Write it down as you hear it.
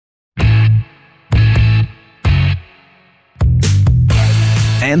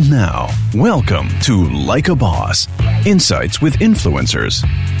And now, welcome to Like a Boss, insights with influencers,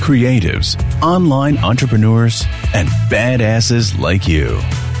 creatives, online entrepreneurs, and badasses like you.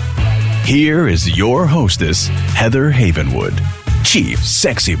 Here is your hostess, Heather Havenwood, Chief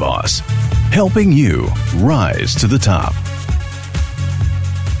Sexy Boss, helping you rise to the top.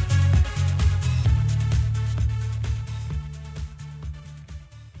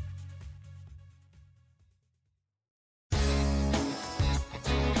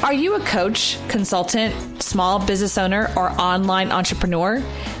 Are you a coach, consultant, small business owner, or online entrepreneur?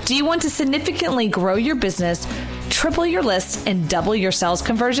 Do you want to significantly grow your business, triple your list, and double your sales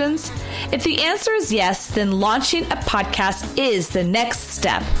conversions? If the answer is yes, then launching a podcast is the next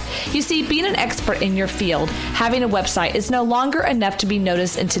step. You see, being an expert in your field, having a website is no longer enough to be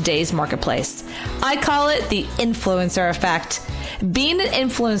noticed in today's marketplace. I call it the influencer effect. Being an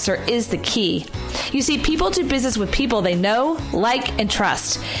influencer is the key. You see, people do business with people they know, like, and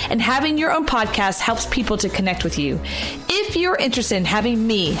trust. And having your own podcast helps people to connect with you. If you're interested in having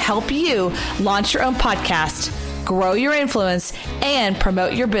me help you launch your own podcast, grow your influence, and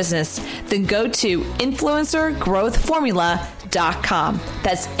promote your business, then go to influencergrowthformula.com.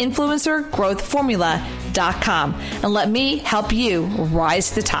 That's influencergrowthformula.com. And let me help you rise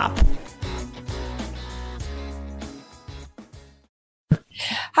to the top.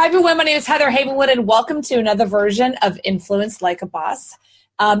 Hi, everyone. My name is Heather Havenwood, and welcome to another version of Influence Like a Boss.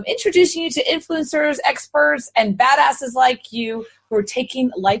 Introducing you to influencers, experts, and badasses like you who are taking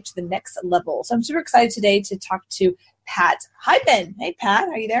life to the next level. So I'm super excited today to talk to Pat Hiban. Hey, Pat,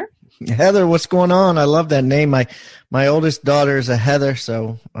 are you there? Heather, what's going on? I love that name. My oldest daughter is a Heather,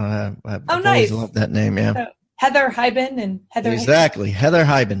 so I've always loved that name. Yeah, so Heather Hiban and Heather. Exactly, Heather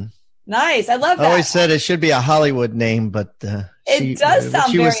Hiban. Nice, I love that. I always said it should be a Hollywood name, but it does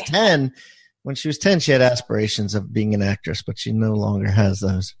sound very. When she was 10, she had aspirations of being an actress, but she no longer has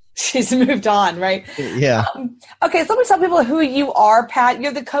those. She's moved on, right? Yeah. Okay, so let me tell people who you are, Pat.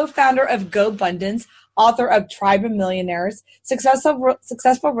 You're the co-founder of GoBundance, author of Tribe of Millionaires, successful real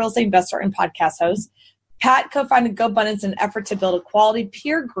estate investor and podcast host. Pat co-founded GoBundance in an effort to build a quality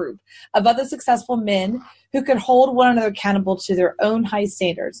peer group of other successful men who could hold one another accountable to their own high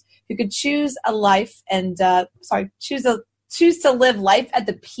standards, who could choose a life and choose to live life at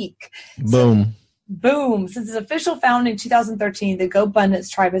the peak. Boom. Boom. Since its official founding in 2013, the GoBundance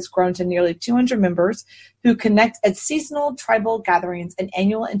tribe has grown to nearly 200 members who connect at seasonal tribal gatherings and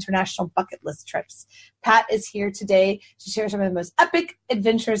annual international bucket list trips. Pat is here today to share some of the most epic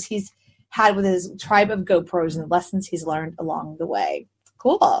adventures he's had with his tribe of GoPros and the lessons he's learned along the way.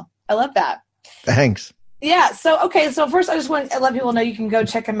 Cool. I love that. Thanks. Yeah. So first I just want to let people know you can go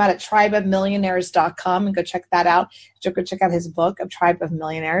check him out at tribeofmillionaires.com and go check that out. Go check out his book of Tribe of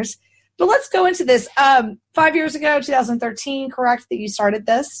Millionaires. But let's go into this. 5 years ago, 2013, correct, that you started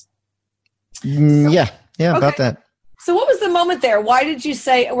this? Yeah, about that. So what was the moment there? Why did you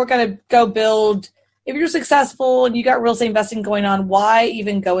say we're going to go build? If you're successful and you got real estate investing going on, why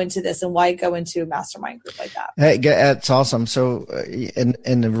even go into this and why go into a mastermind group like that? Hey, that's awesome. So,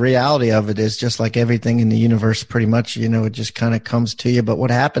 and the reality of it is just like everything in the universe, pretty much, it just kind of comes to you. But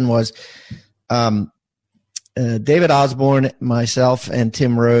what happened was, David Osborne, myself, and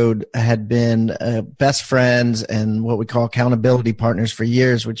Tim Rode had been best friends and what we call accountability partners for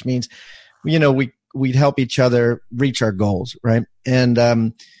years, which means, we'd help each other reach our goals, right?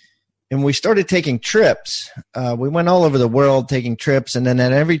 And we started taking trips. We went all over the world taking trips, and then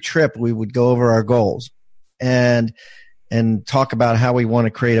at every trip we would go over our goals and talk about how we want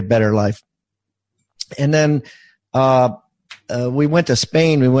to create a better life. And then we went to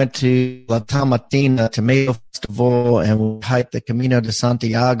Spain. We went to La Tomatina Tomato Festival, and we hiked the Camino de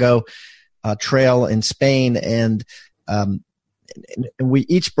Santiago trail in Spain. And we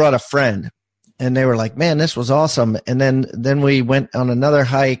each brought a friend. And they were like, man, this was awesome. And then we went on another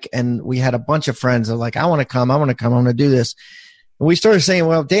hike, and we had a bunch of friends that were like, I want to come, I want to do this. And we started saying,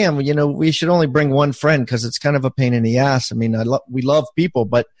 well, damn, we should only bring one friend because it's kind of a pain in the ass. I mean, we love people,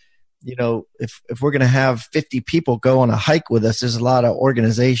 but, if we're going to have 50 people go on a hike with us, there's a lot of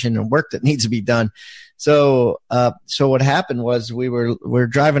organization and work that needs to be done. So what happened was we're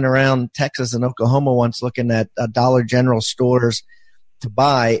driving around Texas and Oklahoma once looking at Dollar General stores to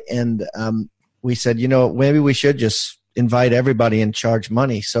buy. And, we said, maybe we should just invite everybody and charge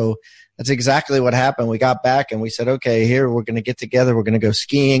money. So that's exactly what happened. We got back and we said, okay, here we're going to get together. We're going to go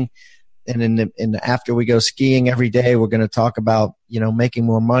skiing. And after we go skiing every day, we're going to talk about, making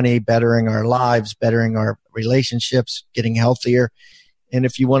more money, bettering our lives, bettering our relationships, getting healthier. And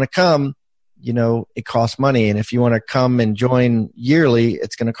if you want to come, it costs money. And if you want to come and join yearly,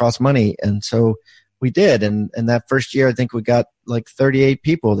 it's going to cost money. And so we did. And that first year, I think we got like 38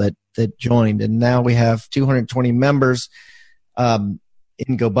 people that joined. And now we have 220 members in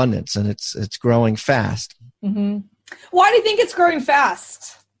GoBundance, and it's growing fast. Mm-hmm. Why do you think it's growing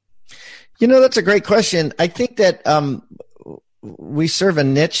fast? That's a great question. I think that we serve a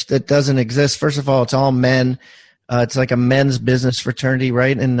niche that doesn't exist. First of all, it's all men. It's like a men's business fraternity,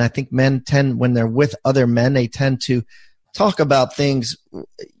 right? And I think men tend, when they're with other men, they tend to talk about things,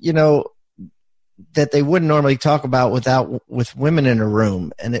 that they wouldn't normally talk about with women in a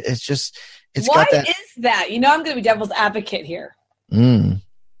room. And it's just, it's why got that. Is that? I'm going to be devil's advocate here. You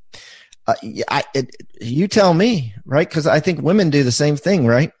tell me, right? Because I think women do the same thing,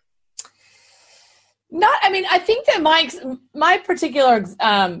 right? I think that my particular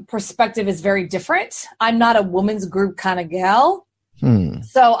perspective is very different. I'm not a women's group kind of gal.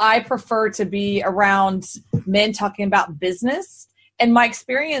 So I prefer to be around men talking about business. And my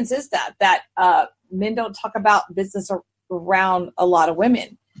experience is that men don't talk about business around a lot of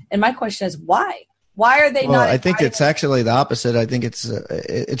women. And my question is why? Why are they not? I think it's actually the opposite. I think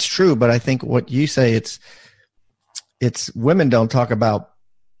it's true, but I think what you say, it's women don't talk about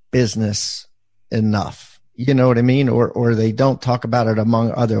business enough. You know what I mean? Or they don't talk about it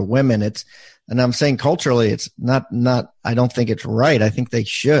among other women. And I'm saying culturally, it's not, I don't think it's right. I think they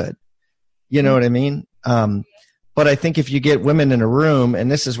should, you know what I mean? But I think if you get women in a room,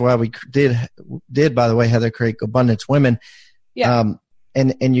 and this is why we did, by the way, Heather, create GoBundance Women. Yeah.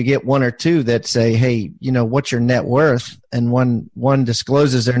 And you get one or two that say, hey, what's your net worth? And one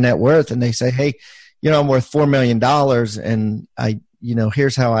discloses their net worth, and they say, hey, I'm worth $4 million. And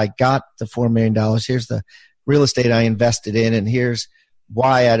here's how I got the $4 million. Here's the real estate I invested in. And here's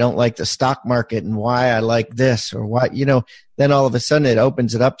why I don't like the stock market and why I like this, or why, then all of a sudden it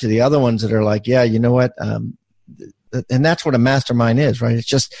opens it up to the other ones that are like, yeah, you know what? And that's what a mastermind is, right?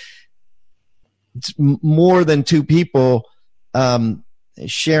 It's more than two people,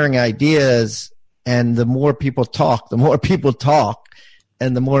 sharing ideas, and the more people talk,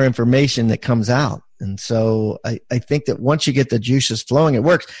 and the more information that comes out. And so I think that once you get the juices flowing, it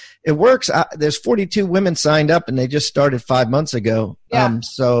works. It works. There's 42 women signed up, and they just started 5 months ago. Yeah.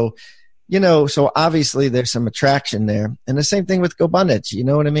 So obviously there's some attraction there. And the same thing with GoBundance. You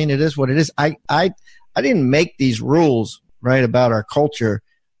know what I mean? It is what it is. I didn't make these rules, right, about our culture.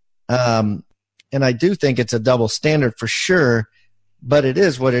 And I do think it's a double standard for sure. But it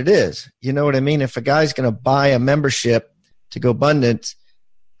is what it is. You know what I mean? If a guy's going to buy a membership to GoBundance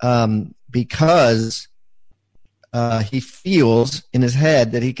because he feels in his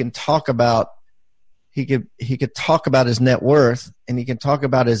head that he can talk about he could talk about his net worth, and he can talk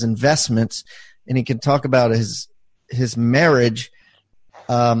about his investments, and he can talk about his marriage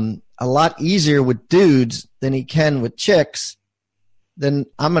a lot easier with dudes than he can with chicks, then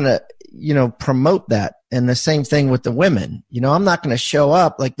I'm going to promote that. And the same thing with the women. I'm not going to show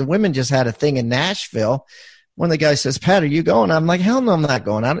up. Like the women just had a thing in Nashville. When the guy says, Pat, are you going? I'm like, hell no, I'm not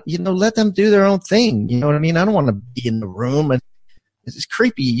going. Let them do their own thing. You know what I mean? I don't want to be in the room, and it's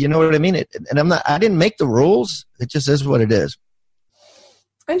creepy. You know what I mean? And I didn't make the rules. It just is what it is.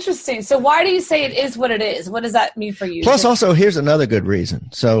 Interesting. So why do you say it is what it is? What does that mean for you? Plus also, here's another good reason.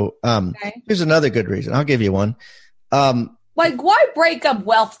 So here's another good reason. I'll give you one. Like, why break up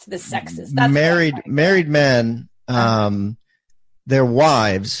wealth to the sexes? That's married men, their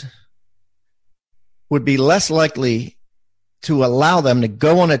wives would be less likely to allow them to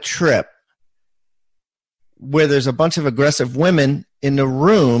go on a trip where there's a bunch of aggressive women in the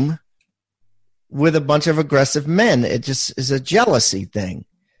room with a bunch of aggressive men. It just is a jealousy thing.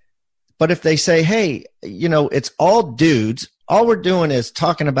 But if they say, hey, it's all dudes, all we're doing is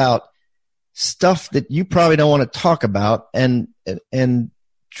talking about stuff that you probably don't want to talk about, and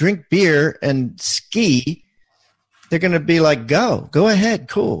drink beer and ski, they're going to be like, go ahead.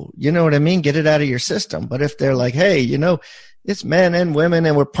 Cool. You know what I mean? Get it out of your system. But if they're like, hey, it's men and women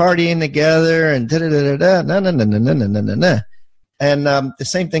and we're partying together and da-da-da-da-da, no. And the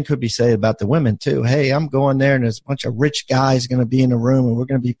same thing could be said about the women too. Hey, I'm going there and there's a bunch of rich guys going to be in the room and we're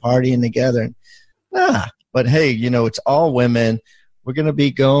going to be partying together. But hey, it's all women. We're going to be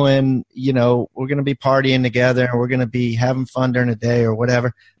going, we're going to be partying together and we're going to be having fun during the day or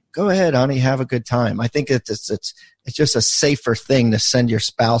whatever. Go ahead, honey, have a good time. I think it's just a safer thing to send your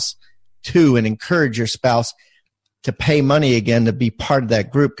spouse to, and encourage your spouse to pay money again to be part of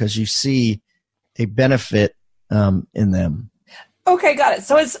that group because you see a benefit in them. Okay, got it.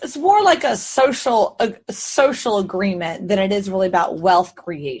 So it's more like a social agreement than it is really about wealth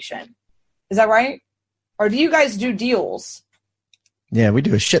creation. Is that right? Or do you guys do deals? Yeah, we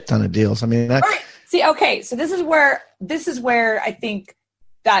do a shit ton of deals. I mean, right. See, okay, so this is where I think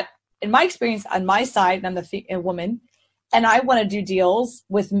that in my experience on my side, and I'm a woman, and I want to do deals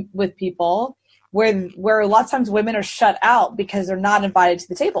with people where lots of times women are shut out because they're not invited to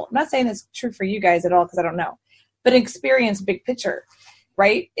the table. I'm not saying it's true for you guys at all because I don't know, but experience big picture,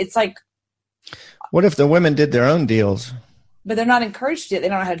 right? It's like, what if the women did their own deals? But they're not encouraged to do it. They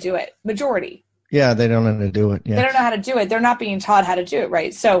don't know how to do it. Majority. Yeah, they don't know how to do it. Yeah. They don't know how to do it. They're not being taught how to do it,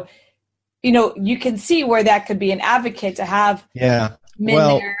 right? So, you can see where that could be an advocate to have men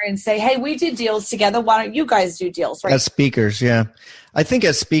there and say, hey, we did deals together. Why don't you guys do deals, right? As speakers, yeah. I think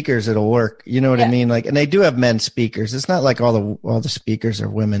as speakers it'll work. You know what I mean? Like, and they do have men speakers. It's not like all the speakers are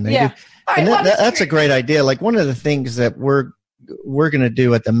women. They do. And that's a great idea. Like one of the things that we're going to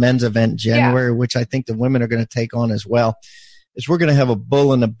do at the men's event in January, which I think the women are going to take on as well, is we're going to have a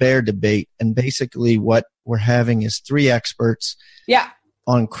bull and a bear debate. And basically what we're having is 3 experts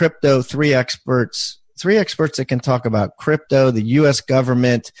on crypto, 3 experts that can talk about crypto, the U.S.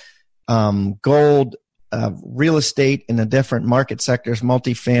 government, gold, real estate in the different market sectors,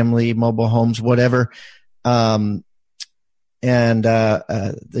 multifamily, mobile homes, whatever, and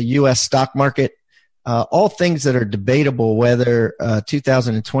the U.S. stock market, all things that are debatable whether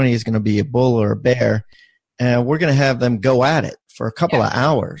 2020 is going to be a bull or a bear. And we're going to have them go at it for a couple of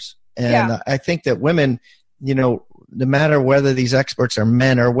hours. And I think that women, no matter whether these experts are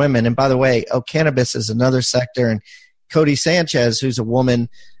men or women, and by the way, cannabis is another sector. And Cody Sanchez, who's a woman,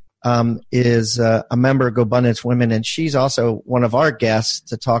 is a member of GoBundance Women, and she's also one of our guests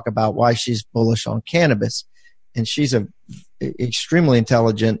to talk about why she's bullish on cannabis. And she's a extremely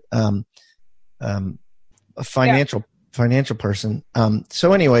intelligent financial person.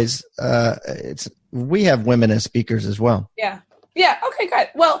 So anyways, we have women as speakers as well. Yeah. Okay, good.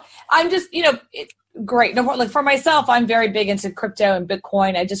 Well, I'm just, great. No, like for myself, I'm very big into crypto and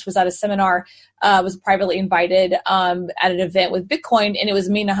Bitcoin. I just was at a seminar, was privately invited at an event with Bitcoin, and it was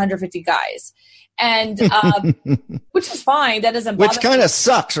me and 150 guys. And which is fine. That doesn't bother Which kind of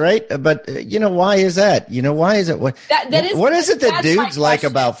sucks, right? But why is that? Why is it what is it that dudes like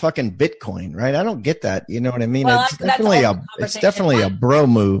about fucking Bitcoin, right? I don't get that. You know what I mean? Well, it's definitely a bro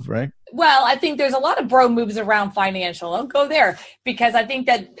move, right? Well, I think there's a lot of bro moves around financial. Don't go there, because I think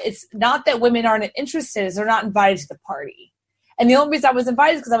that it's not that women aren't interested, is they're not invited to the party. And the only reason I was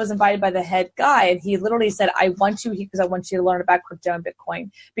invited is because I was invited by the head guy, and he literally said, I want you because I want you to learn about crypto and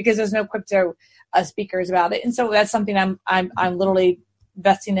Bitcoin, because there's no crypto speakers about it. And so that's something I'm literally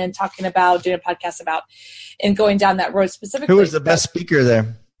investing in, talking about, doing a podcast about, and going down that road specifically. Who was the best speaker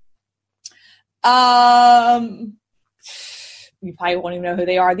there? You probably won't even know who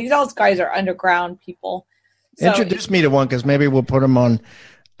they are. These all guys are underground people. So, introduce me to one, because maybe we'll put them on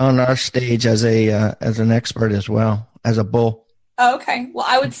our stage as an expert as well, as a bull. Oh, okay. Well,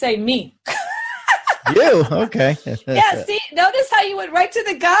 I would say me. You okay? Yeah. See, notice how you went right to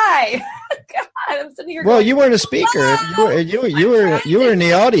the guy. God, I'm sitting here. Well, you weren't a speaker. You were in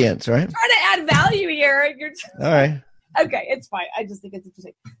the audience, right? I'm trying to add value here. All right. Okay, it's fine. I just think it's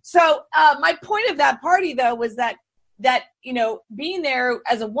interesting. So, my point of that party, though, was that being there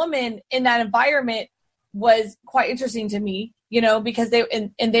as a woman in that environment was quite interesting to me, because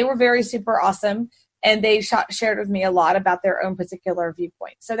they were very super awesome, and they shared with me a lot about their own particular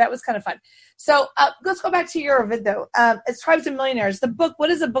viewpoint. So that was kind of fun. So let's go back to your video. It's Tribes of Millionaires. The book, what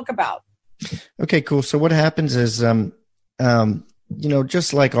is the book about? Okay, cool. So what happens is,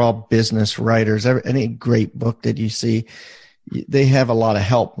 just like all business writers, any great book that you see, they have a lot of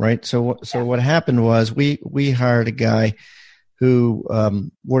help, right? So what happened was we hired a guy who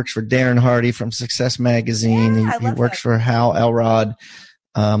works for Darren Hardy from Success Magazine. He works for Hal Elrod,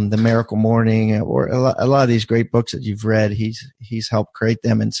 The Miracle Morning, or a lot of these great books that you've read. He's helped create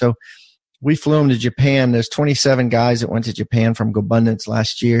them. And so we flew him to Japan. There's 27 guys that went to Japan from GoBundance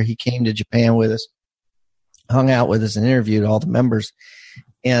last year. He came to Japan with us, hung out with us, and interviewed all the members.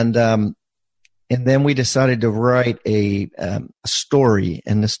 And then we decided to write a story.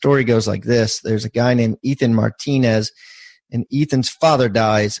 And the story goes like this. There's a guy named Ethan Martinez, and Ethan's father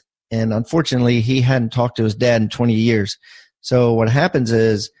dies. And unfortunately, he hadn't talked to his dad in 20 years. So what happens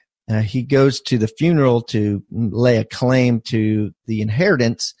is he goes to the funeral to lay a claim to the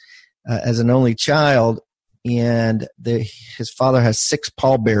inheritance as an only child. And his father has 6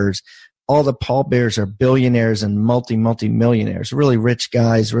 pallbearers. All the pallbearers are billionaires and multi-millionaires, really rich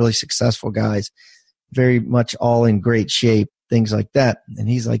guys, really successful guys, very much all in great shape, things like that. And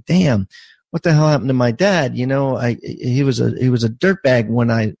he's like, damn, what the hell happened to my dad? He was a dirtbag when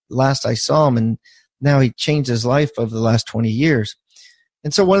I saw him, and now he changed his life over the last 20 years.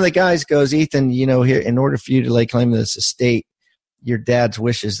 And so one of the guys goes, Ethan, here, in order for you to lay claim to this estate, your dad's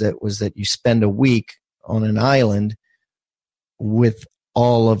wishes was that you spend a week on an island with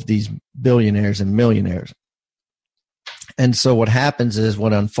all of these billionaires and millionaires. And so what happens is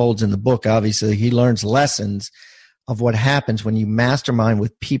what unfolds in the book, obviously, he learns lessons of what happens when you mastermind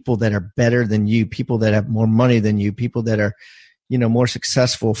with people that are better than you, people that have more money than you, people that are, more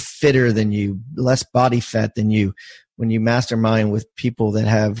successful, fitter than you, less body fat than you. When you mastermind with people that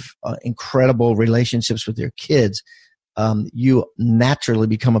have incredible relationships with their kids, you naturally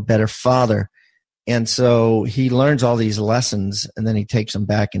become a better father. And so he learns all these lessons, and then he takes them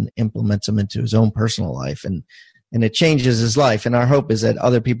back and implements them into his own personal life. And it changes his life. And our hope is that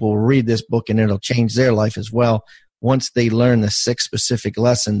other people will read this book and it'll change their life as well once they learn the 6 specific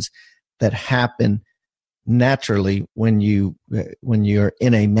lessons that happen naturally when you're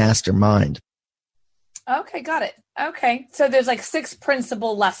in a mastermind. Okay, got it. Okay. So there's like 6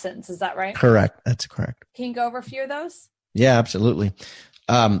 principal lessons. Is that right? Correct. That's correct. Can you go over a few of those? Yeah, absolutely.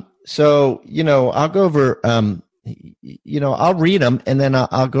 So, I'll go over, I'll read them and then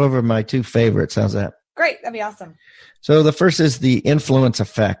I'll go over my 2 favorites. How's that? Great. That'd be awesome. So the first is the influence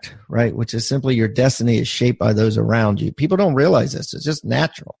effect, right? Which is simply your destiny is shaped by those around you. People don't realize this. It's just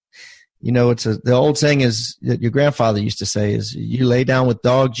natural. The old saying is that your grandfather used to say is you lay down with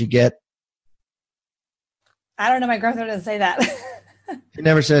dogs, you get. I don't know. My grandfather doesn't say that. He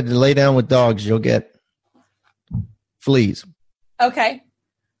never said to lay down with dogs, you'll get fleas. Okay.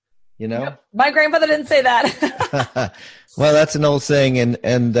 Nope, my grandfather didn't say that. Well, that's an old saying.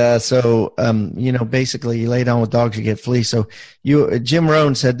 So basically you lay down with dogs, you get fleas. So Jim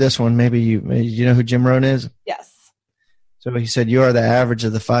Rohn said this one, maybe you know who Jim Rohn is? Yes. So he said, you are the average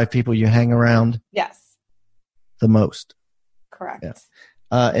of the 5 people you hang around. Yes. The most. Correct.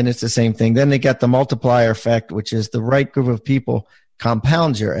 Yeah. And it's the same thing. Then they got the multiplier effect, which is the right group of people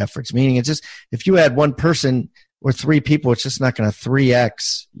compounds your efforts. Meaning it's just, if you add 1 person or 3 people, it's just not going to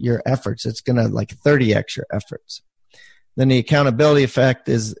 3x your efforts. It's going to 30x your efforts. Then the accountability effect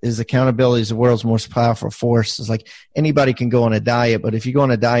is accountability is the world's most powerful force. It's like anybody can go on a diet, but if you go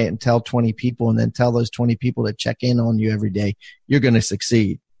on a diet and tell 20 people and then tell those 20 people to check in on you every day, you're going to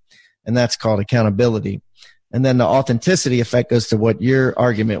succeed. And that's called accountability. And then the authenticity effect goes to what your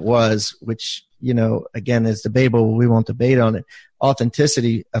argument was, which, again, is debatable. We won't debate on it.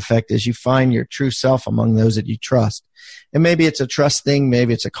 Authenticity effect is you find your true self among those that you trust. And maybe it's a trust thing.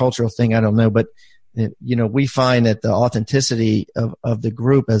 Maybe it's a cultural thing. I don't know. But, we find that the authenticity of the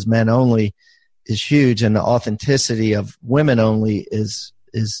group as men only is huge. And the authenticity of women only is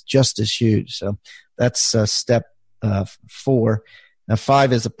just as huge. So that's step 4. Now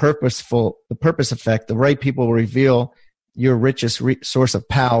 5 is the purpose effect. The right people will reveal your richest source of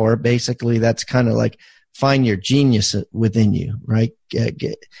power. Basically, that's kind of like find your genius within you, right?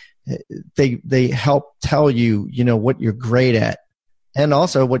 They help tell you, what you're great at and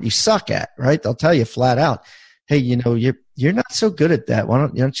also what you suck at, right? They'll tell you flat out, hey, you're not so good at that. Why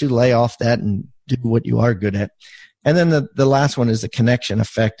don't you lay off that and do what you are good at? And then the last one is the connection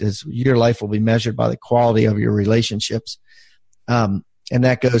effect is your life will be measured by the quality of your relationships. And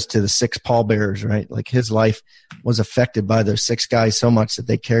that goes to the 6 pallbearers, right? Like his life was affected by those 6 guys so much that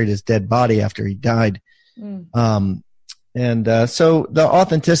they carried his dead body after he died. So the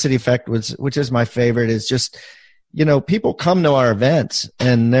authenticity effect which is my favorite, is just, people come to our events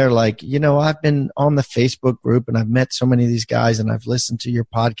and they're like, I've been on the Facebook group and I've met so many of these guys and I've listened to your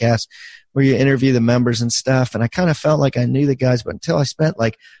podcast where you interview the members and stuff. And I kind of felt like I knew the guys, but until I spent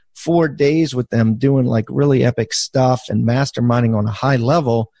 4 days with them doing really epic stuff and masterminding on a high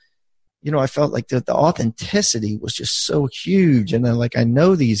level, I felt like the authenticity was just so huge. And then I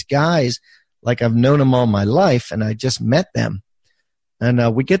know these guys, I've known them all my life and I just met them.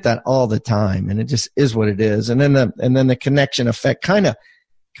 And we get that all the time, and it just is what it is. And then the connection effect kind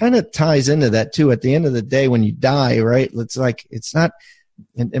of ties into that too. At the end of the day, when you die, right? It's not.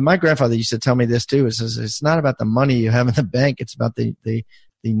 And my grandfather used to tell me this too. It says it's not about the money you have in the bank. It's about the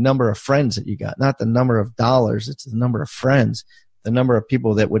number of friends that you got, not the number of dollars. It's the number of friends, the number of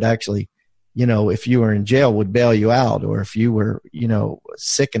people that would actually, if you were in jail, would bail you out, or if you were,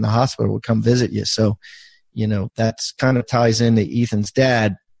 sick in the hospital, would come visit you. So, that's kind of ties into Ethan's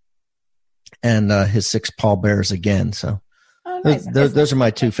dad and his 6 pallbearers again. So nice. those are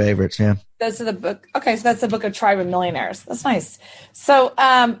my 2 favorites. Yeah. Those are the book. Okay. So that's the book of Tribe of Millionaires. That's nice. So,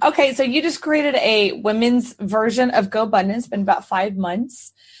 okay. So you just created a women's version of Go Abundance. It's been about 5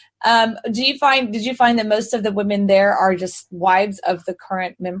 months. Did you find that most of the women there are just wives of the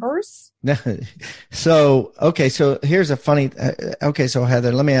current members? So here's a funny, so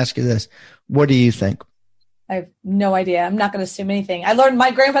Heather, let me ask you this. What do you think? I have no idea. I'm not going to assume anything. I learned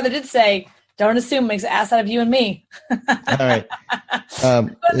my grandfather did say, don't assume, makes an ass out of you and me. All right.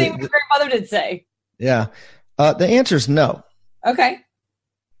 One thing my grandmother did say. Yeah. The answer is no. Okay.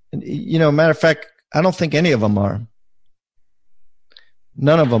 Matter of fact, I don't think any of them are.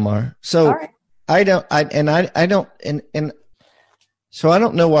 None of them are. So right. So I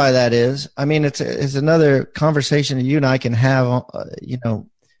don't know why that is. I mean, it's another conversation that you and I can have,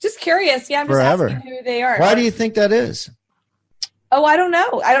 Just curious. Yeah, I'm forever. just asking who they are. Why do you think that is? Oh, I don't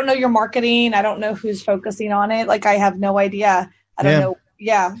know. I don't know your marketing. I don't know who's focusing on it. Like, I have no idea. I don't know.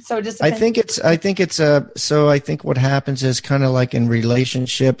 Yeah. So it just depends. I think what happens is kind of like in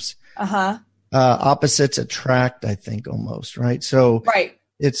relationships, opposites attract, I think, almost, right? So right.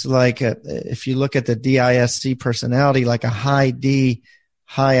 It's like if you look at the DISC personality, like a high D,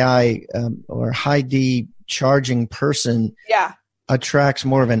 high I, or high D charging person attracts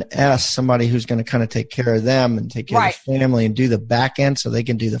more of an S, somebody who's going to kind of take care of them and take care of the family and do the back end so they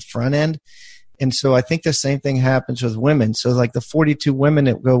can do the front end. And so I think the same thing happens with women. So like the 42 women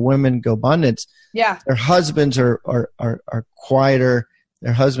that Women Go Abundance, their husbands are quieter.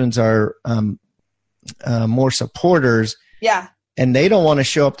 Their husbands are more supporters. Yeah. And they don't want to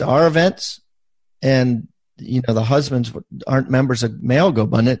show up to our events. And, the husbands aren't members of Male Go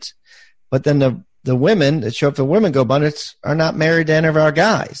Abundance. But then the women that show up to Women Go Abundance are not married to any of our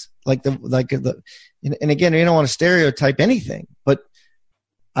guys. And again, you don't want to stereotype anything, but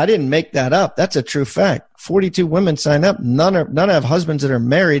I didn't make that up. That's a true fact. 42 women sign up. None have husbands that are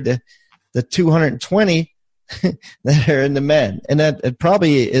married to the 220 that are in the men. And that it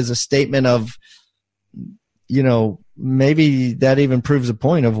probably is a statement of, maybe that even proves a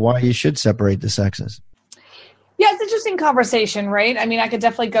point of why you should separate the sexes. Yeah, it's an interesting conversation, right? I mean, I could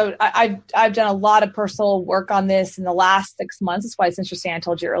definitely go. I've done a lot of personal work on this in the last 6 months. That's why it's interesting. I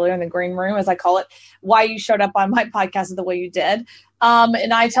told you earlier in the green room, as I call it, why you showed up on my podcast the way you did.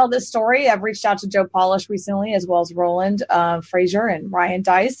 And I tell this story. I've reached out to Joe Polish recently, as well as Roland Frazier and Ryan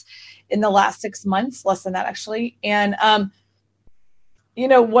Dice in the last 6 months, less than that actually. And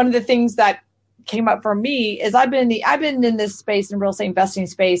one of the things that came up for me is I've been in this space, in real estate investing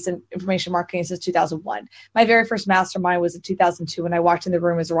space and information marketing, since 2001. My very first mastermind was in 2002 when I walked in the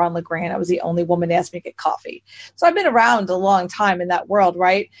room as Ron LeGrand. I was the only woman to ask me to get coffee. So I've been around a long time in that world,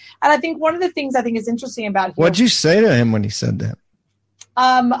 right? And I think one of the things I think is interesting about what'd you say to him when he said that?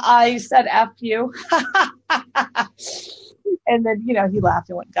 I said F you. And then, he laughed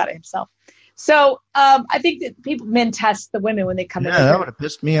and went and got it himself. So I think that men test the women when they come in. Yeah, that would have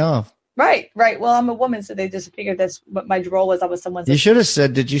pissed me off. Right. Well, I'm a woman, so they just figured that's what my role was. I was someone's. You should have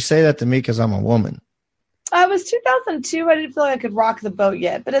said, did you say that to me because I'm a woman? It was 2002. I didn't feel like I could rock the boat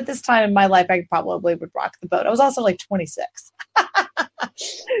yet. But at this time in my life, I probably would rock the boat. I was also like 26.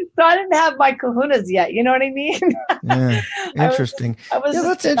 So I didn't have my kahunas yet. You know what I mean? Yeah. Interesting.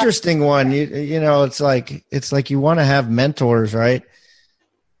 That's an interesting one. It's like you want to have mentors, right?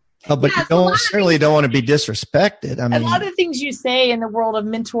 But you certainly don't want to be disrespected. I mean, a lot of things you say in the world of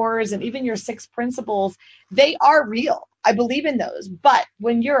mentors and even your 6 principles, they are real. I believe in those. But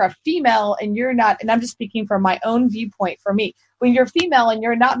when you're a female and you're not, and I'm just speaking from my own viewpoint for me, when you're female and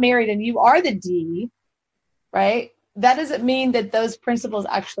you're not married and you are the D, right? That doesn't mean that those principles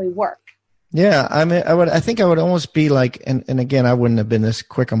actually work. Yeah. I mean, I think I would almost be like, and again, I wouldn't have been this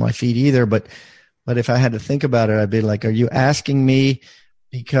quick on my feet either, but if I had to think about it, I'd be like, are you asking me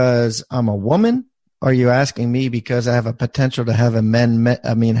because I'm a woman? Or are you asking me because I have a potential to have have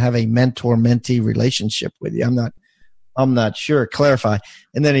a mentor-mentee relationship with you? I'm not sure. Clarify.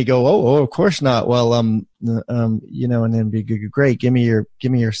 And then he go, oh, of course not. Well, and then be great. Give me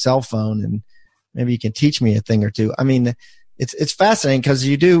your cell phone and maybe you can teach me a thing or two. I mean, it's fascinating because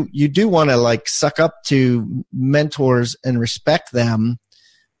you do want to like suck up to mentors and respect them,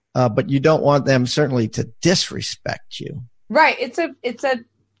 but you don't want them certainly to disrespect you. Right. It's a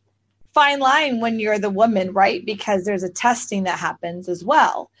fine line when you're the woman, right? Because there's a testing that happens as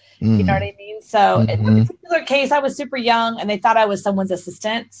well. You know what I mean? So in this particular case, I was super young and they thought I was someone's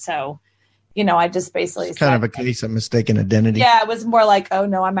assistant. So, I just basically it's kind of a case of mistaken identity. Yeah, it was more like, oh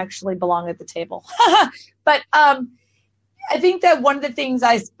no, I'm actually belong at the table. But I think that one of the things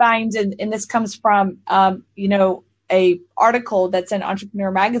I find, and this comes from, a article that's in Entrepreneur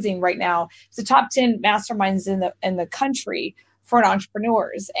Magazine right now. It's the top 10 masterminds in the country for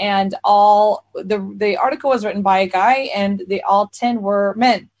entrepreneurs, and all the article was written by a guy, and all 10 were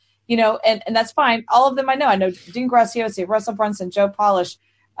men. And that's fine. All of them I know. I know Dean Graziosi, Russell Brunson, Joe Polish,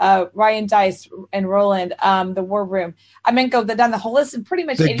 Ryan Dice, and Roland. The War Room. I mean, go down the whole list, and pretty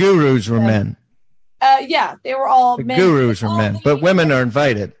much the gurus were men. Yeah, they were all the men. Gurus were men, but women are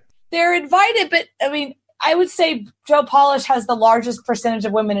invited. They're invited, but I mean, I would say Joe Polish has the largest percentage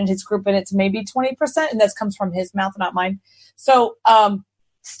of women in his group, and it's maybe 20%, and that comes from his mouth, not mine. So,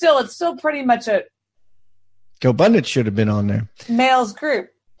 it's still pretty much a Go Abundance should have been on there. Males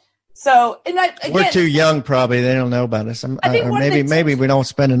group. So, and again, we're too young, probably. They don't know about us. I think or maybe we don't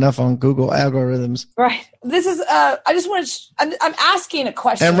spend enough on Google algorithms. Right. This is, I just want to, I'm asking a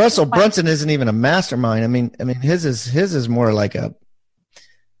question. And Russell Brunson isn't even a mastermind. I mean, his is more of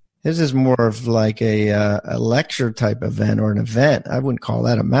like a lecture type event or an event. I wouldn't call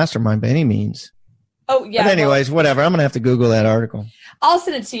that a mastermind by any means. Oh, yeah. But anyways, whatever. I'm going to have to Google that article. I'll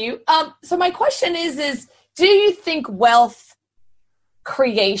send it to you. So my question is do you think wealth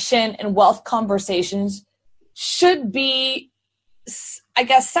creation and wealth conversations should be, I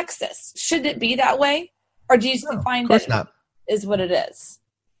guess, sexist? Should it be that way? Or do you find that not. Is what it is?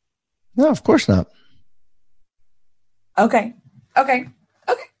 No, of course not. Okay. I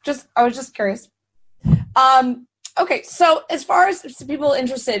was just curious. Okay. So as far as people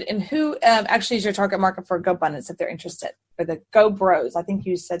interested in who actually is your target market for GoBundance, if they're interested, or the Go Bros, I think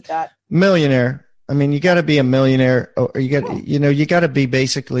you said that. Millionaire. I mean, you got to be a millionaire, or you got to be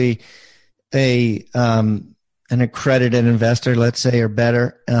basically an accredited investor, let's say, or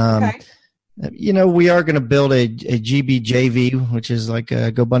better. Okay. We are going to build a GBJV, which is like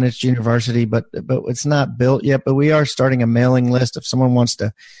a GoBundance University, but it's not built yet. But we are starting a mailing list. If someone wants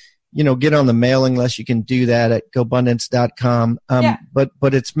to, get on the mailing list, you can do that at GoBundance.com.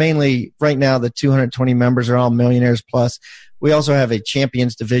 But it's mainly right now the 220 members are all millionaires plus. We also have a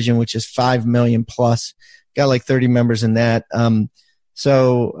champions division, which is 5 million plus. Got like 30 members in that.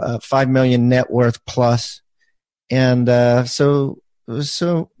 So 5 million net worth plus. And so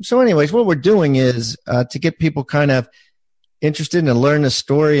anyways, what we're doing is to get people kind of interested and learn the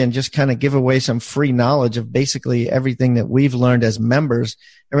story and just kind of give away some free knowledge of basically everything that we've learned as members.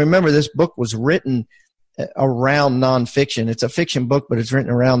 And remember, this book was written around nonfiction. It's a fiction book, but it's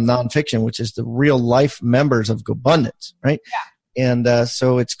written around nonfiction, which is the real life members of GoBundance, right? Yeah. And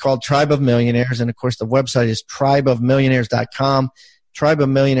so it's called Tribe of Millionaires. And of course, the website is tribeofmillionaires.com.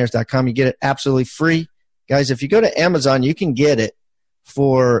 Tribeofmillionaires.com. You get it absolutely free. Guys, if you go to Amazon, you can get it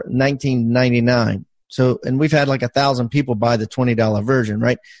for $19.99. So, and we've had like 1,000 people buy the $20 version,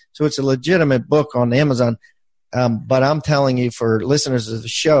 right? So it's a legitimate book on Amazon. But I'm telling you, for listeners of the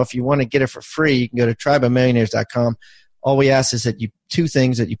show, if you want to get it for free, you can go to tribeofmillionaires.com. All we ask is that two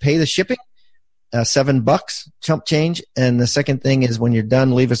things: that you pay the shipping, $7 chump change. And the second thing is, when you're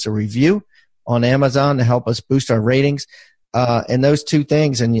done, leave us a review on Amazon to help us boost our ratings. And those two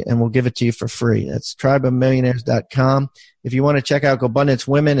things, and we'll give it to you for free. That's tribeofmillionaires.com. If you want to check out GoBundance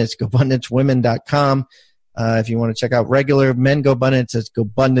Women, it's GoBundanceWomen.com. If you want to check out regular men GoBundance, it's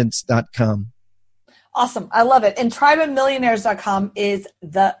GoBundance.com. Awesome. I love it. And tribeofmillionaires.com is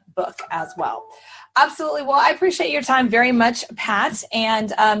the book as well. Absolutely. Well, I appreciate your time very much, Pat.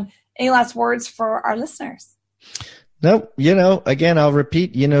 And any last words for our listeners? Nope. Again, I'll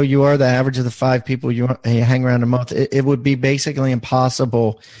repeat, you are the average of the 5 people you hang around a month. It would be basically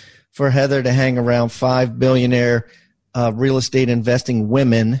impossible for Heather to hang around 5 billionaire real estate investing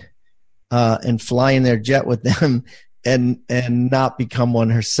women and fly in their jet with them and not become one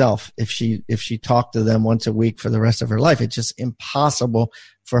herself if she talked to them once a week for the rest of her life. It's just impossible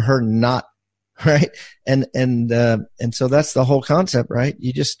for her not, right? And so that's the whole concept, right?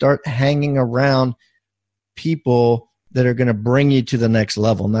 You just start hanging around people that are going to bring you to the next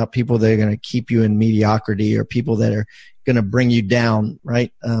level, not people that are going to keep you in mediocrity or people that are going to bring you down,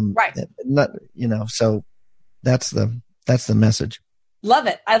 right? Right. So that's the message. Love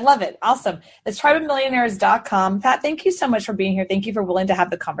it. I love it. Awesome. It's tribeofmillionaires.com. Pat, thank you so much for being here. Thank you for willing to have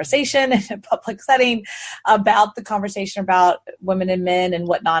the conversation in a public setting about the conversation about women and men and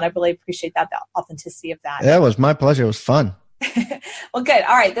whatnot. I really appreciate that, the authenticity of that. Yeah, it was my pleasure. It was fun. Well, good.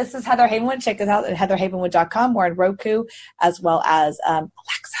 All right. This is Heather Havenwood. Check us out at heatherhavenwood.com. We're on Roku as well as Alexa.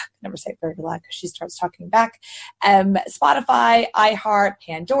 Never say it very loud because she starts talking back. Spotify, iHeart,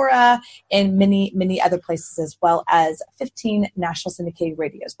 Pandora, and many, many other places, as well as 15 national syndicated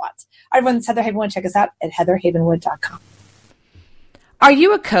radio spots. All right, everyone, it's Heather Havenwood. Check us out at heatherhavenwood.com. Are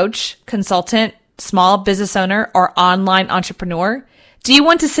you a coach, consultant, small business owner, or online entrepreneur? Do you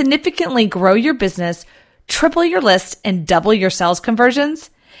want to significantly grow your business, triple your list, and double your sales conversions?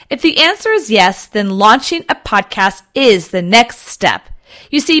 If the answer is yes, then launching a podcast is the next step.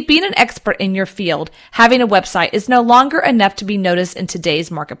 You see, being an expert in your field, having a website is no longer enough to be noticed in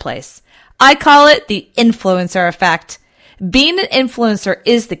today's marketplace. I call it the influencer effect. Being an influencer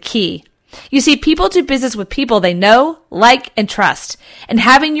is the key. You see, people do business with people they know, like, and trust. And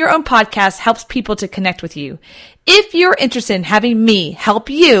having your own podcast helps people to connect with you. If you're interested in having me help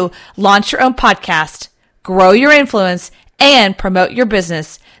you launch your own podcast, grow your influence, and promote your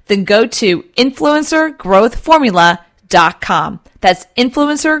business, then go to influencergrowthformula.com. That's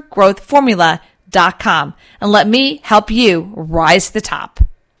influencergrowthformula.com. And let me help you rise to the top.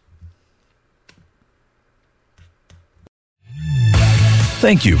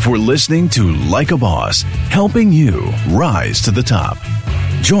 Thank you for listening to Like a Boss, helping you rise to the top.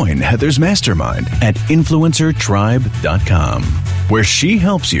 Join Heather's Mastermind at influencertribe.com, where she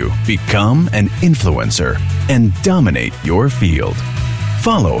helps you become an influencer and dominate your field.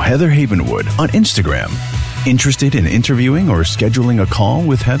 Follow Heather Havenwood on Instagram. Interested in interviewing or scheduling a call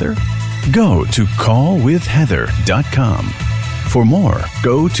with Heather? Go to callwithheather.com. For more,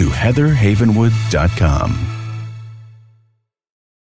 go to heatherhavenwood.com.